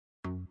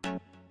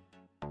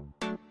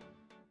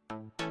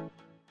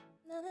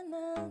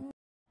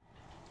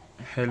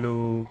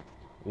Hello,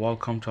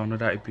 welcome to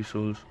another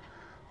episode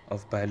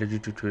of Biology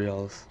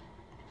Tutorials.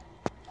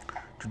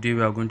 Today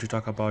we are going to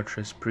talk about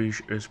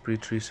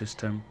respiratory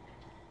system,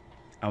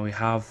 and we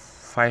have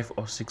 5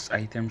 or 6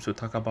 items to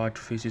talk about: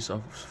 phases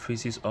or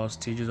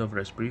stages of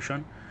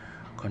respiration,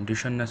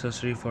 condition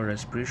necessary for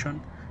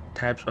respiration,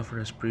 types of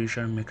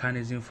respiration,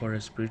 mechanism for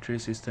respiratory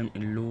system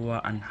in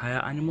lower and higher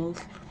animals,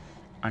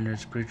 and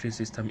respiratory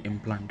system in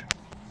plant.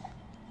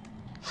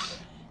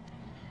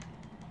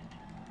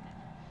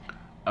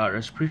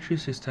 Respiratory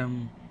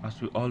system, as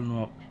we all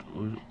know,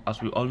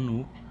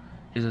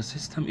 is a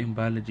system in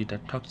biology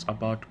that talks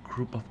about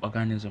group of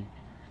organisms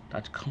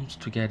that comes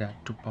together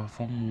to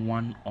perform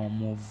one or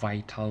more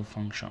vital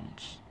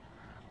functions.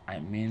 I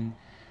mean,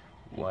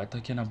 we're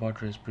talking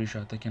about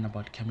respiration, talking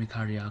about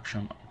chemical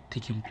reaction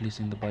taking place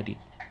in the body,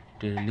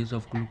 the release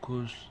of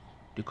glucose,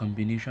 the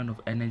combination of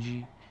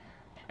energy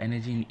in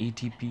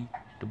ATP,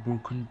 the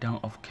broken down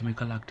of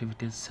chemical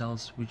activities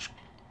cells, with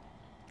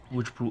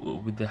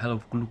the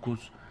help of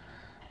glucose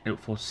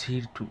for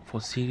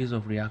series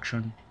of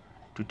reaction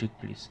to take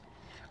place.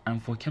 And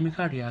for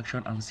chemical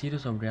reaction and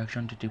series of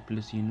reaction to take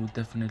place,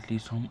 definitely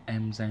some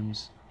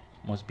enzymes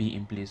must be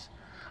in place.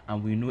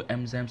 And we know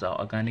enzymes are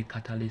organic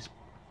catalysts,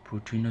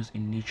 proteinous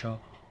in nature,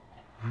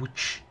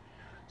 which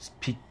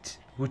speed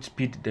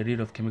the rate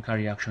of chemical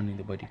reaction in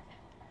the body.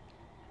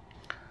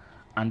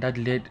 And that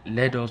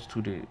led us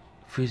to the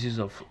phases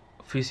or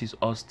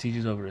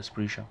stages of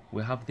respiration.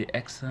 We have the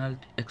external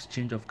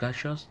exchange of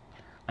gases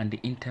and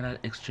the internal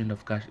exchange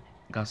of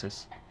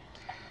gases.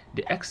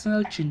 The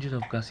external changes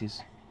of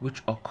gases,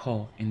 which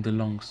occur in the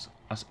lungs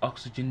as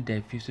oxygen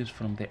diffuses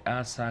from the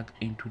air sac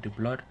into the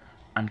blood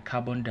and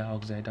carbon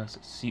dioxide, as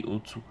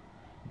CO2,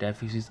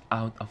 diffuses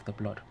out of the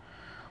blood.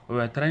 What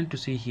we're trying to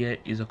say here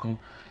is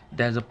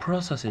there's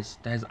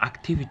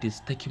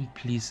activities taking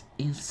place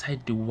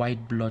inside the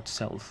white blood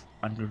cells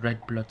and the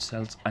red blood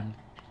cells and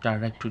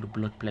direct to the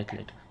blood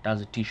platelet. That's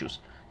the tissues.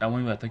 That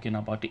when we are talking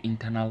about the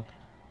internal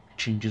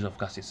changes of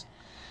gases.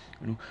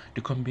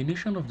 The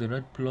combination of the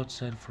red blood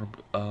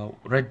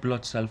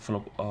cell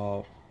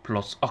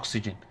plus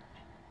oxygen,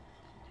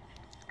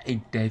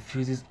 it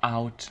diffuses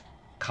out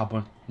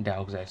carbon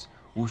dioxide,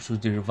 which is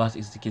the reverse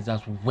is the case.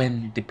 That's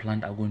when the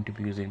plant are going to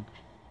be using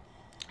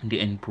the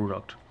end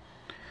product.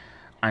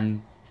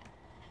 And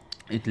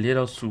it led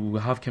us to, we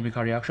have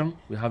chemical reaction.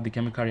 We have the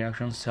chemical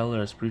reaction cell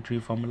respiratory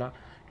formula.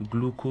 The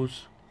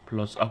glucose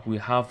plus up, we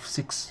have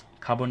 6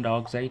 carbon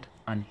dioxide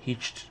and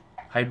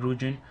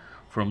hydrogen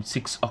from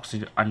 6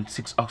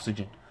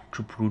 oxygen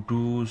to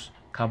produce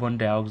carbon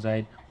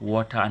dioxide,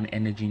 water, and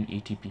energy in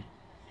ATP.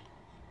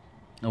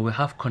 Now we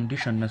have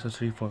condition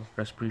necessary for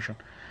respiration.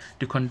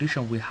 The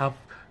condition, we have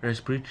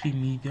respiratory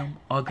medium,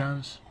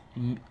 organs,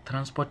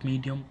 transport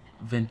medium,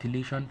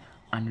 ventilation,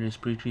 and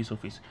respiratory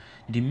surface.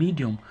 The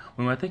medium,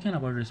 when we're talking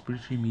about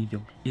respiratory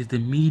medium, is the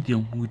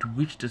medium with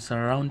which the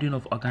surrounding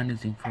of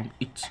organism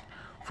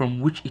from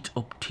which it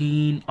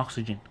obtain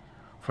oxygen.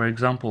 For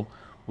example,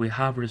 we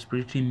have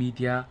respiratory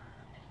media,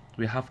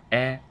 we have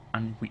air,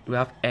 and we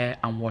have air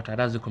and water.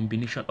 That's the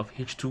combination of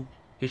H2O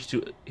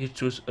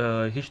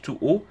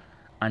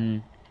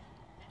and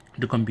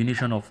the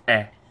combination of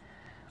air,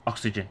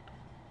 oxygen.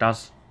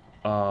 That's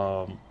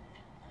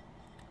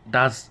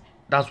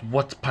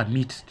what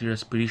permits the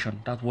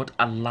respiration. That's what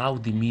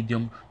allows the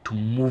medium to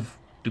move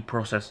the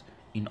process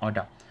in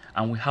order.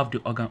 And we have the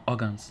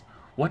organs.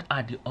 What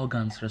are the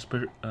organs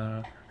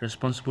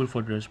responsible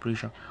for the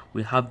respiration?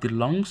 We have the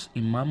lungs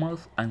in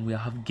mammals, and we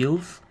have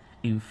gills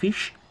in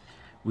fish.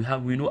 We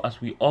know, as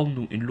we all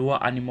know, in lower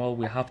animal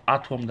we have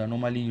earthworms that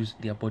normally use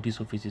their body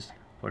surfaces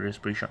for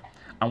respiration.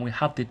 And we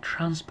have the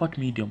transport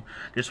medium.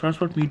 The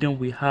transport medium,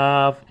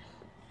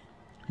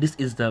 this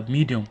is the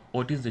medium,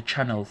 or this is the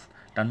channels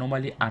that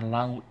normally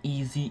allow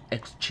easy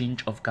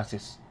exchange of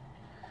gases.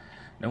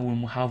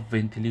 Then we have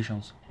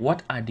ventilations.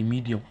 What are the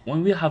medium?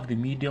 When we have the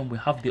medium, we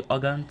have the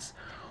organs.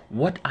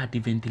 What are the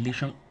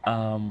ventilation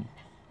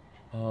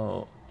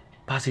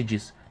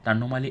passages that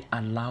normally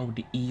allow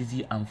the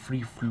easy and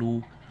free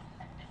flow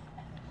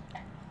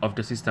of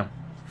the system,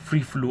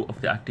 free flow of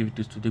the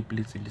activities to take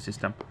place in the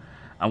system?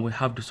 And we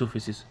have the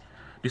surfaces.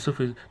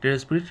 The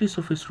respiratory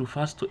surface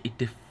refers to a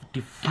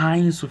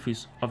defined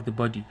surface of the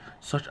body,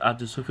 such as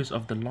the surface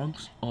of the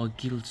lungs or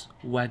gills,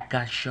 where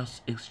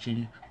gaseous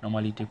exchange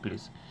normally take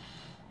place.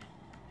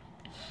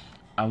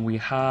 And we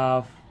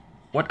have,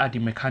 what are the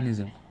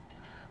mechanism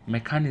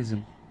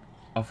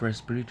of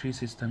respiratory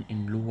system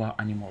in lower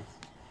animals?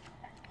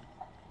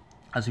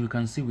 As you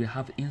can see, we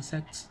have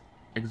insects.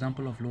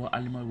 Example of lower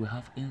animal, we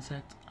have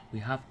insects, we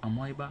have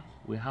amoeba,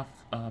 we have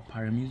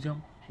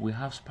paramecium, we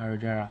have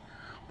spirogyra.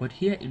 But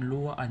here in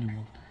lower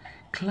animals,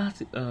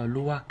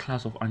 lower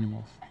class of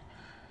animals,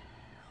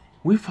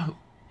 we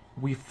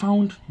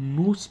found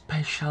no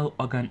special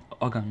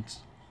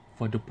organs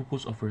for the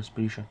purpose of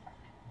respiration.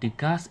 The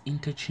gas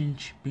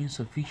interchange being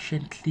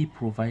sufficiently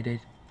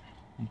provided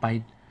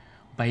by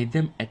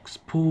them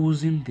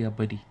exposing their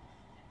body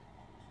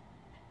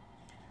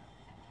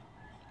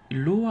a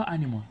lower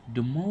animal,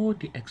 the more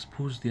they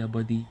expose their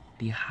body,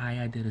 the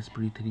higher the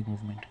respiratory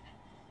movement,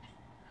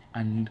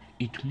 and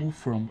it move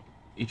from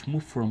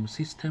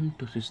system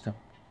to system,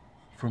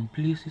 from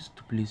places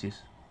to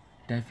places,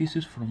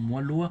 diffuses from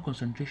one lower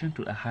concentration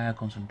to a higher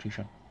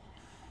concentration.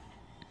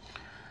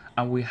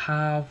 And we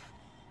have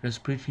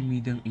respiratory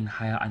medium in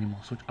higher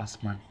animals such as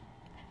man.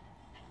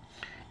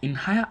 In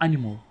higher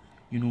animal,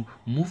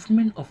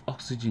 movement of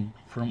oxygen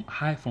from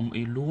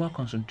a lower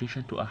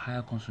concentration to a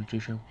higher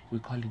concentration, we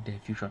call it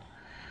diffusion.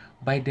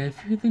 By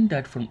diffusing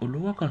that from a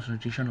lower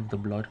concentration of the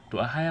blood to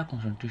a higher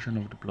concentration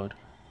of the blood,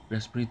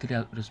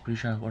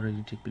 respiration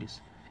already takes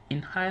place.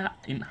 In higher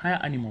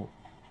animal,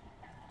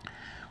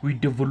 we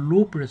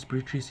develop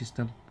respiratory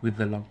system with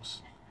the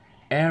lungs.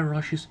 Air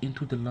rushes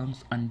into the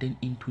lungs and then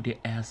into the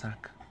air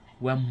sac,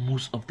 where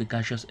most of the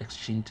gaseous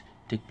exchange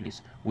take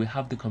place. We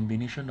have the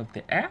combination of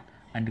the air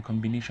and the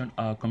combination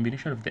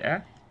of the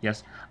air,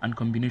 yes, and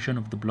combination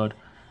of the blood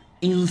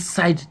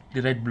inside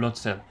the red blood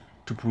cell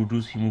to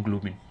produce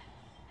hemoglobin.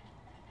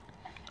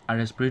 Our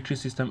respiratory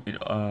system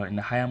in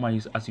the higher man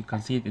is, as you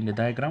can see it in the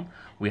diagram,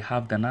 we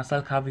have the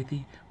nasal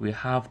cavity, we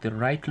have the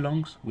right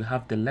lungs, we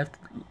have the left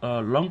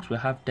lungs, we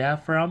have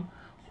diaphragm,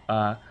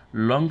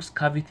 lungs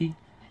cavity,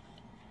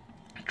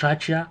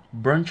 trachea,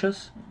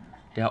 bronchus.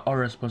 They are all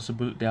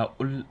responsible. They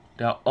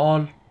are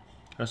all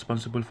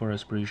responsible for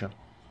respiration.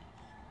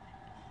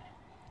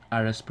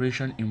 Our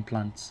respiration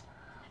implants.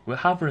 We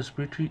have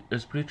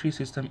respiratory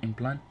system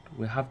implant.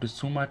 We have the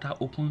stomata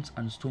opens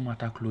and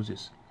stomata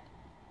closes.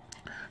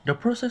 The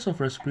process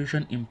of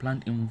respiration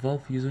implant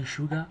involves using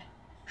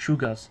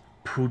sugars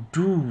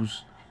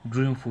produced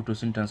during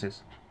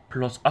photosynthesis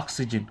plus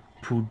oxygen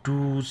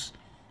produced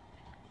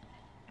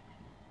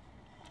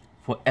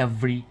for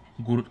every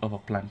growth of a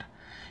plant.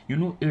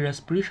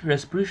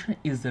 Respiration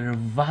is the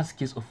reverse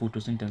case of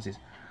photosynthesis.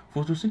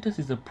 Photosynthesis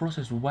is the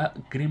process where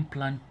green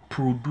plant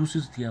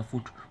produces their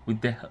food with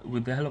the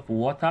help of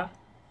water,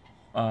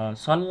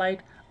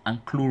 sunlight,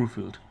 and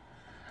chlorophyll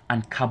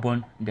and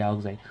carbon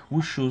dioxide,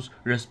 which shows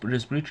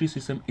respiratory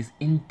system is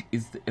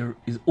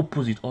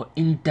opposite or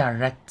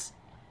indirect.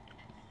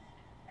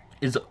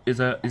 Is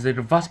a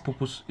reverse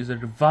purpose, is a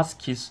reverse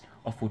case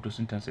of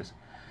photosynthesis.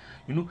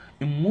 In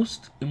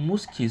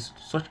most cases,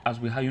 such as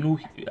we have,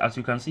 as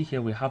you can see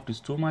here, we have the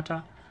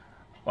stomata.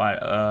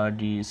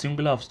 The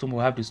singular of stoma, we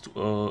have the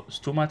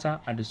stomata,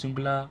 and the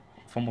singular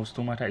form of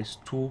stomata is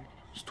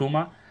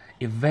stoma,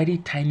 a very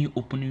tiny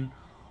opening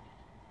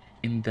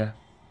in the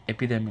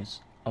epidermis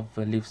of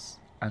the leaves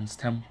and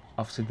stem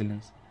of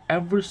seedlings.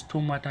 Every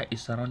stomata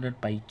is surrounded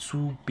by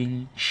two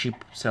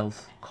bean-shaped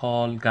cells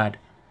called guard.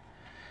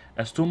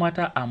 The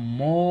stomata are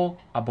more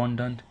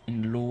abundant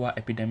in lower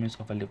epidermis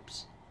of the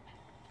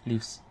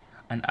leaves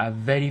and are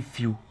very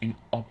few in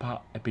upper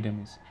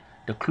epidermis.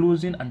 The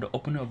closing and the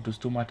opening of the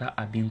stomata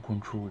are being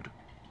controlled.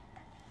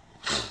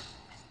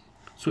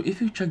 So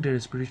if you check the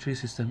respiratory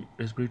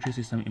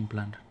system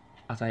implant,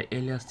 as I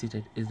earlier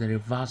stated, is the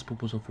reverse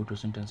purpose of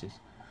photosynthesis,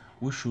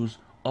 which shows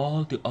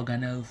all the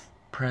organelles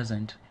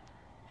present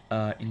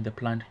in the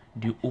plant,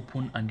 they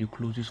open and they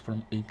closes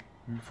from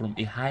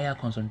a higher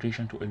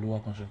concentration to a lower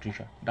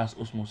concentration. That's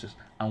osmosis,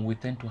 and we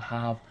tend to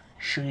have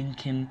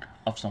shrinking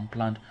of some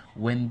plant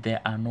when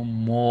there are no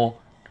more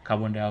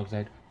carbon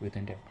dioxide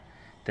within them.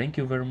 Thank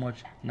you very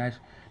much.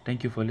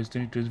 Thank you for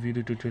listening to this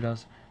video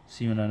tutorials.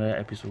 See you in another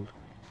episode.